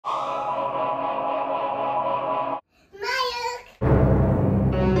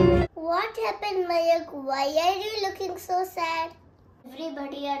happened, Mayak? Why are you looking so sad?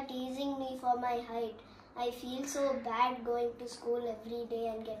 Everybody are teasing me for my height. I feel so bad going to school every day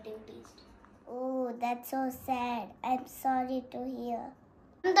and getting teased. Oh, that's so sad. I'm sorry to hear.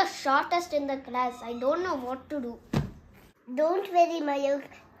 I'm the shortest in the class. I don't know what to do. Don't worry, Mayuk.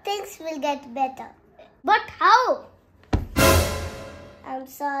 Things will get better. But how? I'm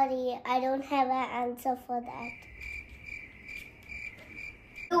sorry. I don't have an answer for that.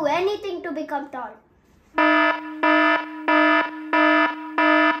 Do anything to become tall.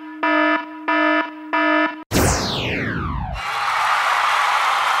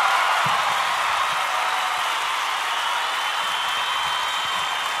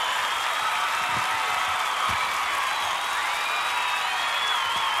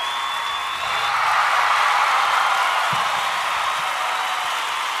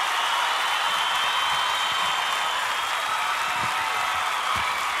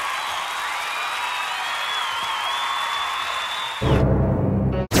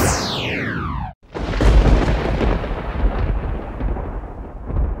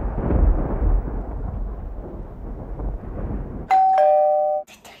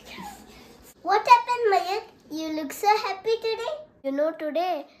 What happened, Mayak? You look so happy today. You know,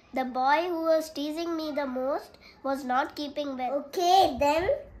 today, the boy who was teasing me the most was not keeping well. Okay, then.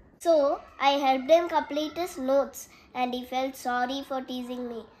 So, I helped him complete his notes and he felt sorry for teasing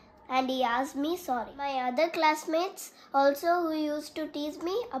me. And he asked me sorry. My other classmates also who used to tease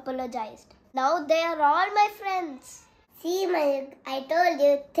me apologized. Now they are all my friends. See, Mayak, I told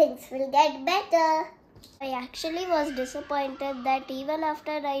you things will get better. I actually was disappointed that even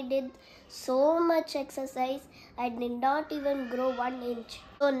after I did so much exercise, I did not even grow 1 inch.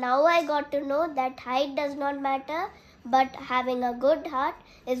 So now I got to know that height does not matter, but having a good heart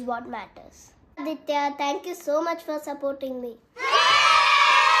is what matters. Aditya, thank you so much for supporting me.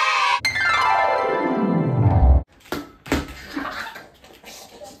 I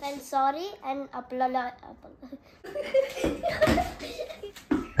felt sorry and apologized.